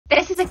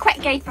a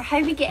quick guide for how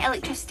we get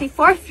electricity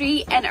for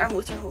free in our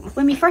motorhome.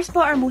 When we first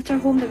bought our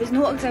motorhome, there was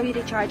no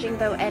auxiliary charging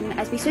built in,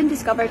 as we soon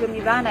discovered when we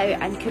ran out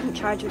and couldn't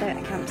charge without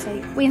a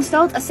campsite. We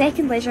installed a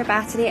second leisure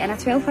battery and a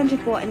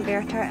 1200 watt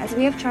inverter as a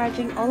way of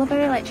charging all of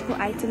our electrical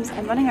items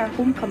and running our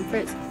home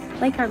comforts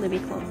like our Lumi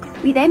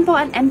clock. We then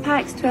bought an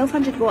Impact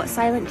 1200 watt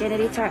silent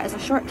generator as a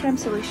short-term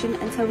solution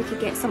until we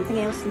could get something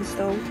else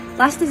installed.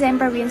 Last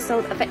December we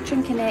installed a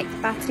Victron Connect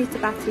battery to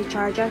battery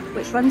charger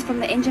which runs from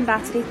the engine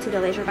battery to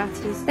the leisure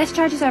batteries. This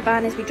charges our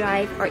van as we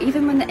drive or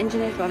even when the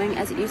engine is running,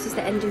 as it uses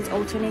the engine's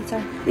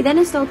alternator. We then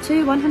installed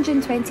two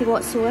 120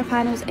 watt solar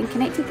panels and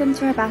connected them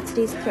to our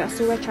batteries through a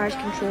solar charge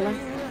controller,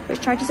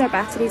 which charges our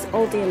batteries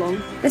all day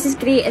long. This is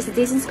great as the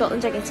days in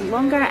Scotland are getting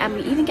longer and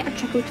we even get a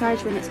trickle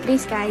charge when it's grey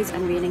skies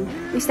and raining.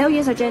 We still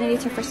use our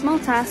generator for small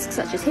tasks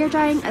such as hair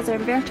drying as our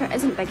inverter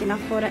isn't big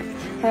enough for it,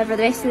 however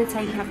the rest of the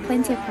time we have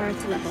plenty of power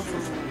to live off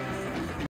of.